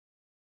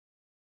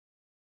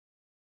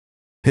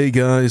Hey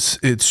guys,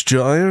 it's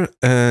Jire,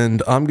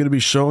 and I'm going to be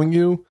showing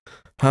you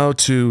how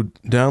to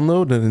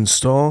download and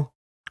install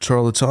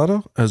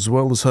Charlatano, as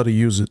well as how to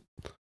use it.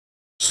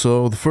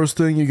 So the first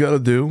thing you got to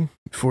do,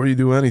 before you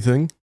do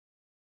anything,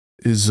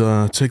 is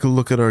take a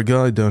look at our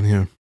guide down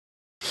here.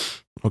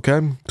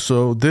 Okay,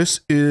 so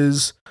this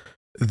is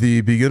the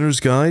beginner's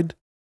guide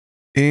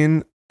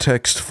in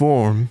text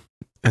form,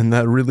 and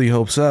that really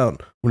helps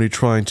out when you're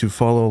trying to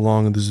follow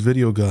along in this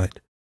video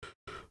guide.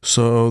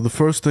 So the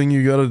first thing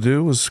you gotta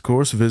do is, of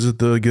course, visit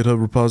the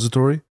GitHub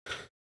repository,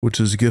 which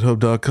is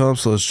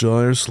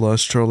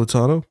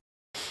github.com/jire/charlatano.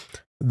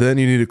 Then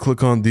you need to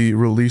click on the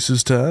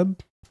Releases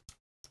tab,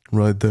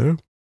 right there.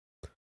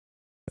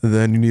 And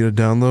then you need to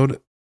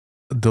download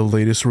the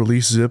latest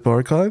release zip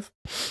archive,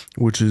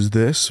 which is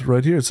this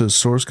right here. It says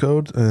source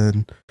code,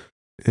 and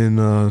in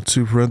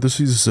two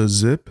parentheses it says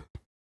zip.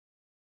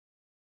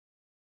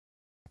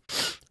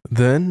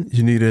 Then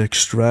you need to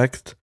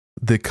extract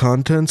the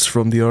contents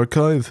from the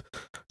archive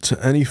to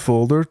any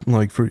folder,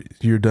 like for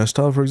your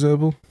desktop, for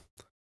example,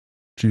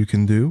 which you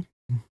can do.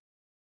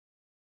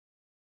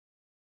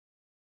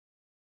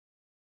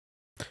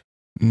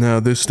 Now,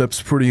 this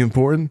step's pretty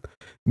important.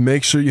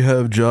 Make sure you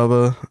have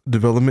Java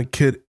Development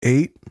Kit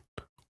 8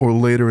 or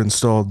later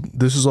installed.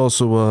 This is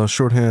also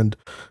shorthand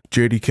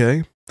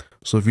JDK.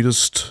 So if you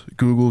just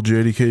Google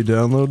JDK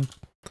download,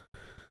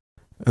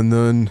 and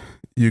then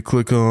you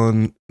click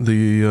on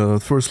the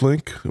first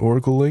link,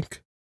 Oracle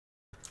link.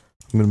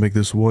 I'm going to make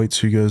this white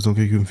so you guys don't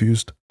get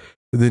confused.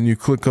 And then you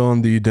click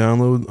on the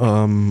download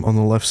on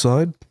the left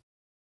side.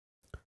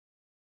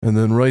 And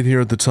then right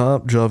here at the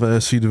top, Java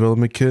SE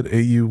Development Kit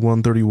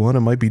AU131. It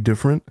might be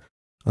different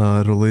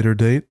at a later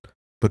date,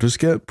 but just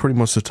get pretty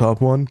much the top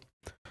one.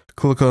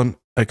 Click on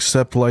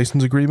Accept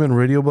License Agreement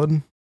radio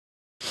button.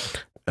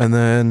 And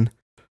then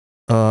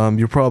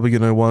you're probably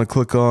going to want to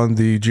click on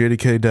the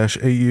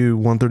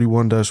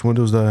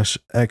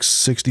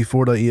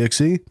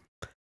JDK-AU131-Windows-x64.exe.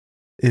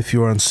 If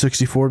you're on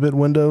 64-bit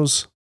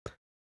Windows.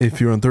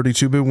 If you're on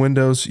 32-bit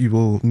Windows, you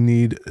will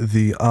need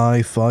the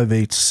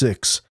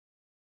i586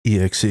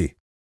 exe.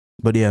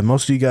 But yeah,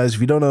 most of you guys,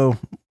 if you don't know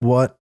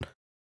what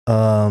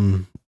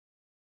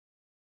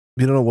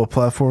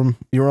platform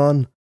you're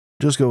on,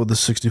 just go with the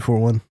 64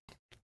 one.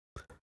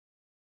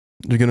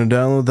 You're gonna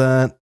download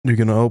that. You're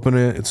gonna open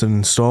it. It's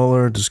an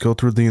installer. Just go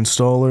through the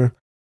installer,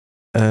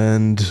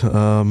 and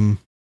I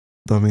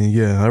mean,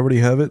 yeah, I already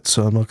have it,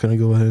 so I'm not gonna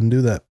go ahead and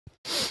do that.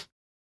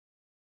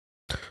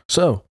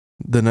 So,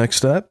 the next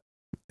step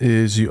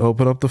is you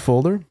open up the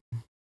folder,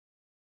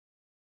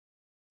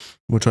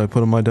 which I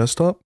put on my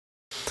desktop,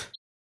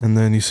 and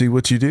then you see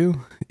what you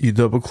do. You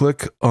double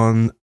click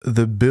on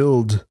the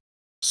build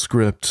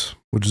script,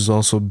 which is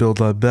also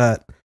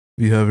build.bat.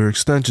 You have your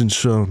extensions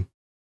shown,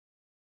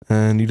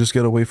 and you just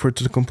gotta wait for it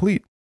to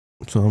complete.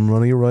 So I'm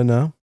running it right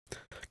now.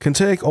 Can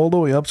take all the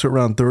way up to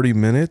around 30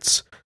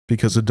 minutes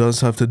because it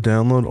does have to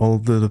download all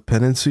the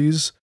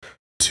dependencies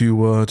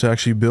to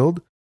actually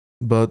build.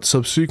 But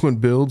subsequent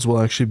builds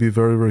will actually be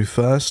very, very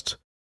fast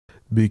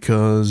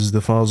because the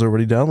file's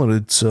already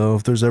downloaded. So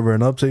if there's ever an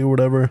update or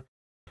whatever,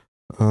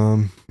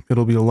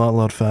 it'll be a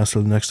lot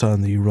faster the next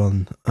time that you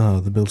run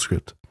the build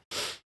script.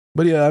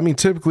 But yeah, I mean,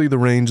 typically the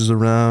range is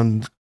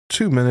around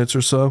 2 minutes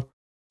or so.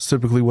 It's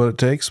typically what it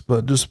takes,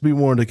 but just be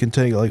warned, it can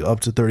take like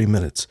up to 30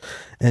 minutes.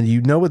 And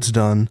you know it's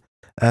done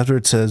after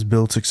it says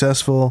build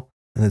successful,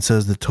 and it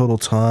says the total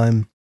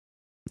time,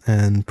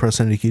 and press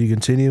any key to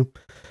continue.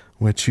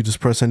 Which you just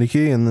press any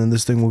key and then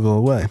this thing will go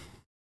away.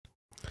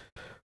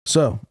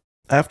 So,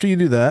 after you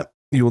do that,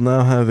 you will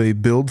now have a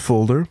build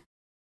folder.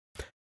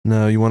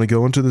 Now, you want to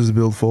go into this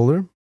build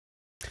folder,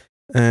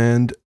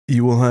 and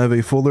you will have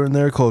a folder in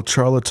there called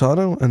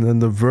Charlatano, and then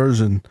the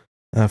version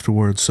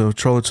afterwards. So,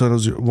 Charlatano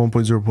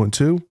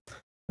 1.0.2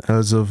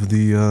 as of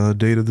the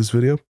date of this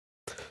video.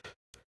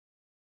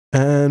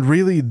 And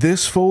really,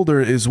 this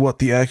folder is what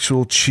the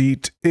actual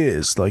cheat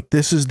is. Like,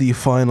 this is the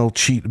final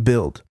cheat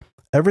build.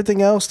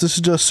 Everything else, this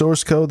is just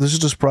source code, this is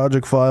just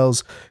project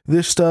files.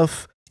 This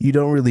stuff, you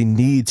don't really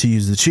need to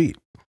use the cheat.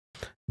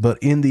 But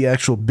in the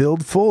actual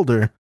build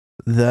folder,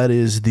 that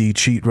is the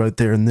cheat right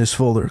there in this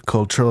folder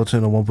called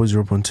Charlatano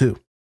 1.0.2.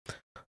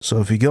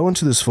 So if you go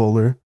into this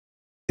folder,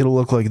 it'll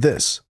look like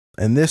this.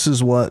 And this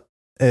is what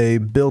a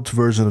built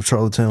version of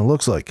Charlatano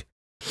looks like.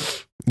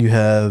 You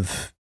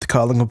have the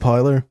Kotlin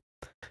compiler,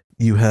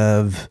 you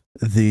have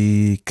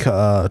the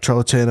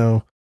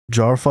Charlatano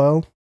jar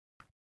file,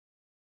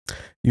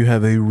 you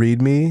have a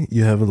README,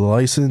 you have a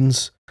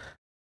license,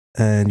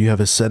 and you have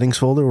a settings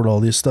folder with all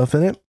this stuff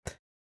in it,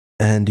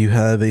 and you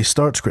have a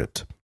start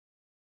script.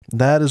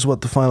 That is what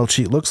the final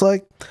cheat looks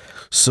like.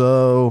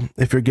 So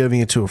if you're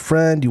giving it to a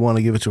friend, you want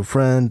to give it to a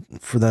friend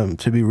for them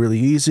to be really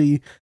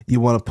easy,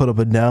 you want to put up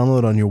a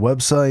download on your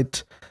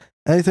website,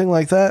 anything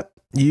like that,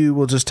 you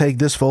will just take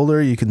this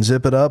folder, you can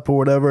zip it up or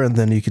whatever, and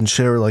then you can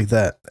share it like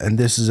that. And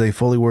this is a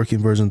fully working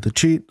version of the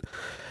cheat.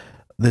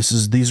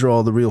 These are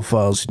all the real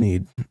files you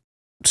need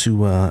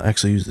to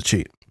actually use the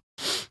cheat.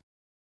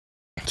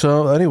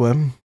 So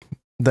anyway,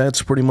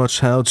 that's pretty much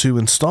how to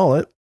install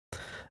it.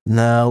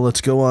 Now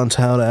let's go on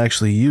to how to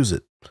actually use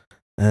it.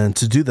 And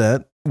to do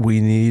that, we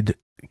need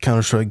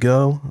Counter-Strike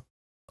Go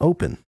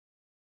open.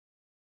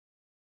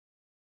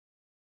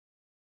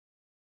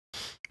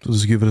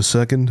 Let's give it a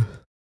second.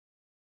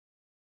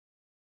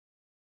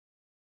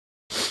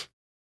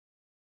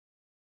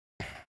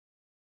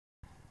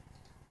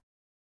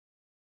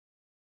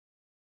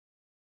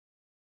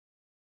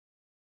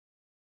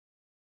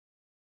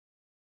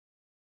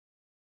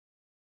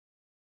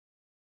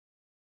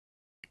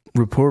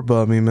 Report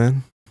bot me,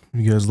 man.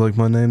 You guys like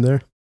my name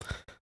there?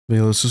 But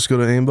yeah, let's just go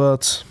to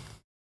aimbots.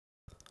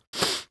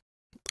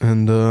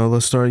 And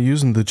let's start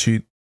using the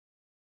cheat.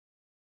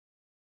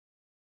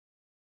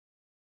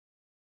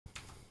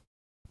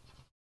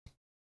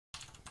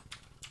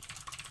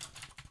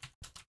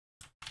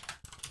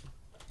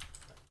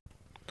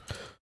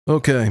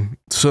 Okay,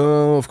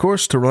 so of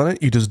course to run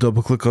it, you just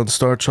double click on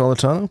Start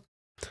Charlatano.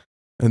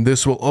 And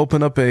this will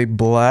open up a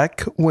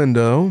black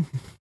window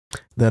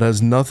that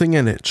has nothing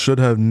in it. Should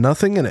have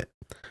nothing in it.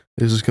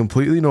 This is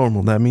completely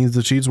normal. That means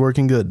the cheat's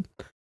working good.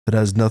 It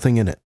has nothing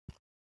in it.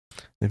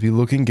 If you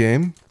look in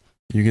game,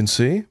 you can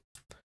see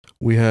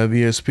we have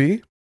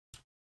ESP.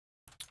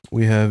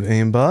 We have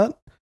aimbot.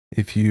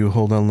 If you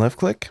hold on left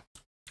click,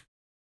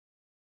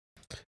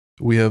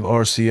 we have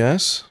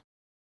RCS.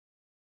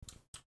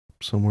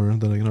 Somewhere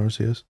that I can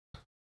RCS.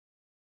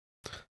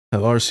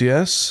 Have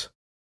RCS.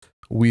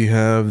 We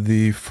have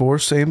the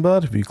force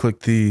aimbot. If you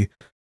click the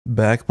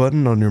back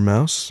button on your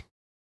mouse.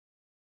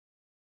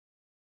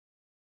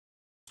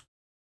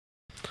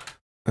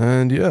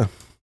 And yeah,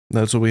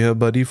 that's what we have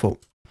by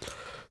default.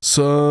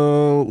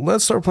 So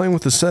let's start playing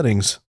with the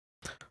settings.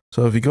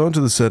 So if you go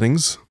into the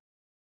settings,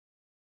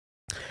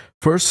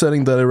 first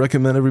setting that I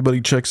recommend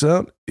everybody checks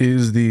out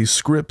is the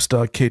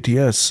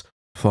scripts.kts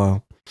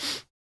file.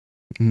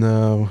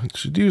 Now, you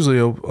should usually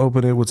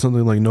open it with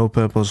something like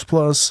Notepad++,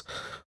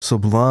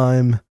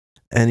 Sublime,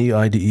 any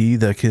IDE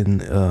that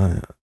can,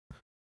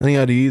 any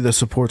IDE that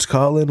supports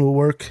Kotlin will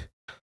work.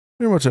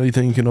 Pretty much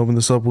anything you can open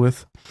this up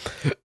with.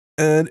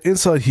 And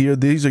inside here,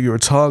 these are your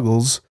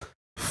toggles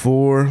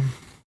for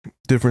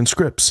different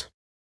scripts.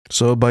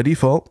 So by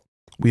default,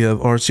 we have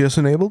RCS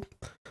enabled,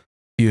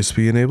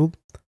 ESP enabled,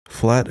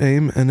 flat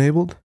aim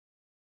enabled,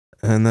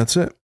 and that's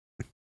it.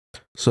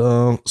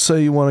 So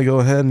say you want to go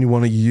ahead and you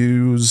want to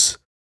use,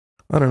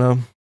 I don't know,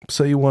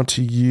 say you want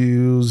to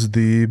use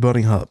the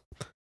bunny hop,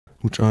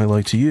 which I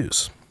like to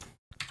use.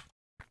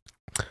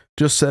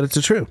 Just set it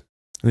to true.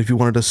 And if you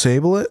want to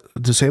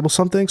disable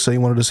something, say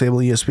you want to disable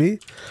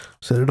ESP,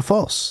 set it to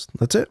false.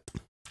 That's it.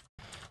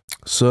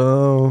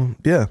 So,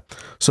 yeah.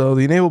 So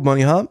the enable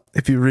bunny hop,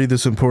 if you read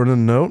this important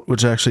note,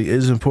 which actually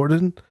is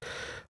important,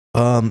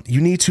 you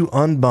need to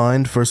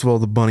unbind, first of all,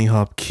 the bunny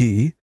hop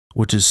key,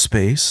 which is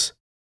space.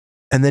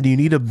 And then you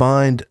need to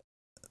bind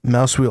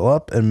mouse wheel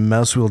up and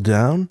mouse wheel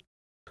down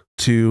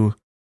to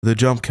the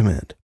jump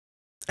command.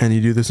 And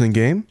you do this in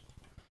game.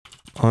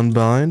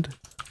 Unbind,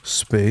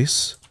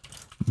 space,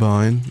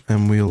 bind,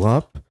 and wheel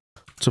up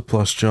to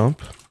plus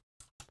jump.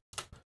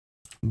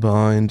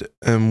 Bind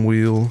and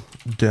wheel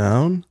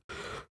down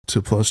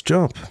to plus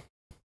jump.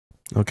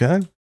 Okay?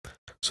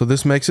 So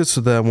this makes it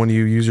so that when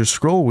you use your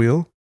scroll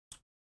wheel,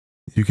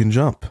 you can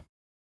jump.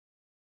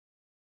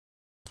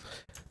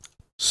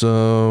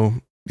 So,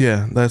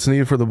 yeah, that's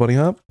needed for the bunny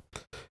hop.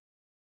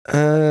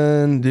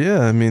 And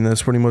yeah, I mean,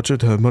 that's pretty much it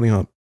to have bunny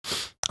hop.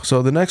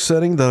 So the next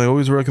setting that I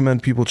always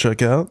recommend people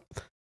check out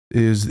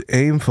is the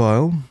aim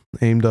file,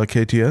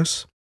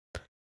 aim.kts.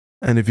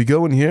 And if you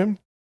go in here,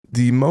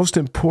 the most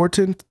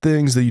important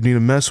things that you need to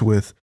mess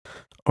with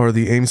are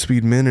the aim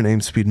speed min and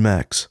aim speed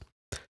max.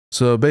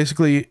 So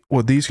basically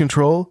what these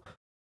control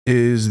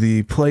is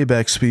the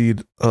playback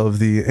speed of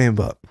the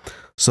aimbot.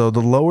 So the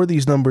lower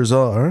these numbers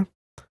are,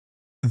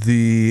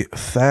 the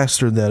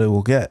faster that it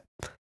will get.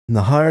 And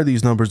the higher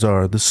these numbers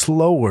are, the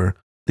slower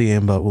the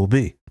aimbot will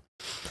be.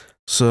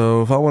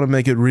 So if I want to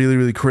make it really,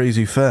 really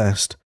crazy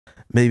fast,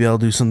 maybe I'll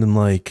do something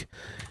like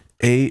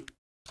 8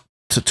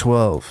 to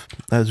 12.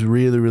 That's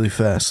really, really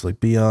fast, like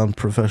beyond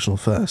professional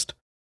fast.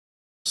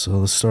 So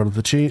let's start with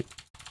the cheat.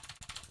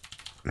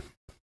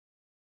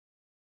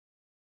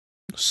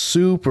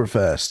 Super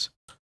fast.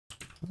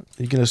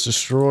 You can just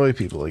destroy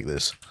people like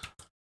this.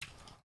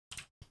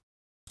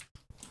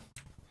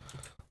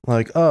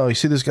 Like, oh, you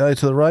see this guy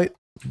to the right?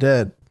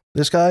 Dead.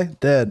 This guy?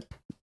 Dead.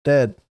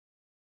 Dead.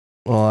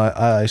 Well,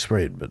 I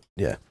sprayed, but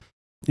yeah.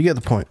 You get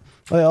the point.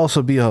 I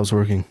also B-Hub's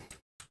working.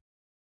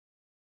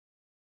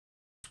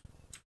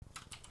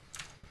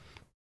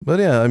 But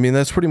yeah, I mean,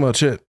 that's pretty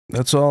much it.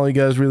 That's all you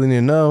guys really need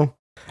to know.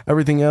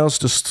 Everything else,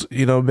 just,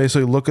 you know,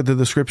 basically look at the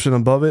description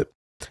above it,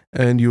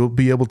 and you'll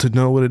be able to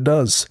know what it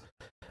does.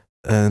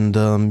 And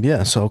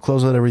yeah, so I'll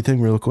close out everything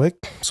real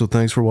quick. So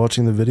thanks for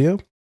watching the video.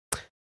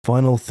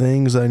 Final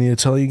things I need to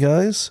tell you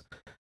guys.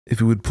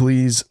 If you would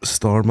please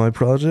star my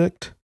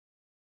project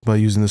by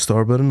using the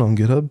star button on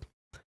GitHub,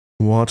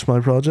 watch my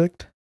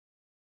project,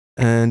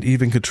 and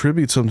even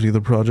contribute something to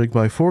the project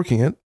by forking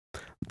it,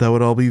 that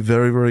would all be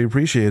very, very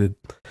appreciated.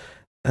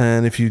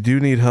 And if you do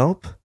need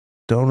help,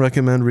 don't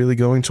recommend really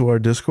going to our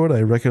Discord.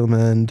 I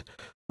recommend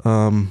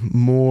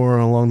more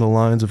along the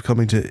lines of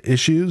coming to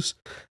issues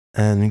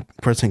and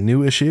pressing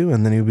new issue,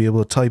 and then you'll be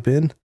able to type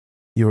in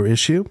your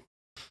issue.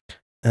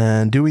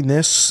 And doing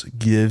this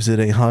gives it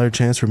a higher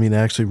chance for me to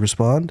actually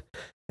respond.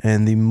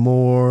 And the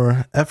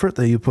more effort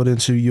that you put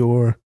into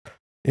your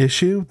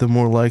issue, the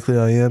more likely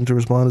I am to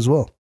respond as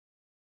well.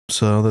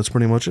 So that's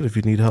pretty much it. If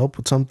you need help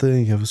with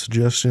something, you have a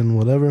suggestion,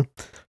 whatever,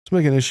 just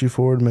make an issue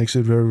for it. It makes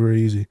it very,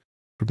 very easy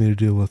for me to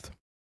deal with.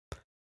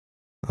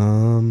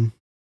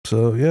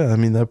 So yeah, I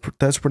mean,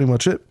 that's pretty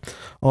much it.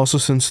 Also,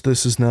 since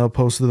this is now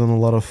posted on a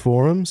lot of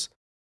forums,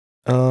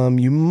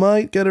 you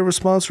might get a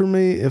response from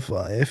me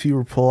if you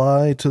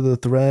reply to the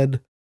thread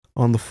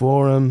on the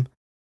forum,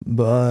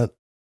 but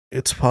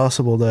it's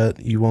possible that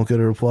you won't get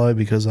a reply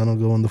because I don't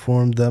go on the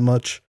forum that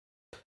much.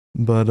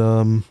 But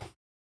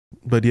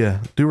yeah,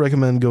 do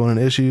recommend going on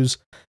issues,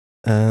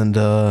 and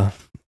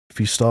if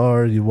you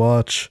star, you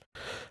watch,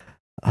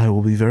 I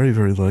will be very,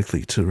 very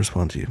likely to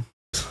respond to you.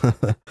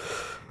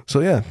 So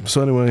yeah,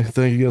 so anyway,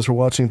 thank you guys for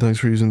watching, thanks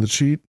for using the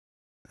cheat,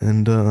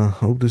 and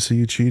hope to see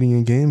you cheating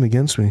a game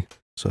against me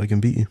so I can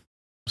beat you.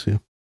 See you.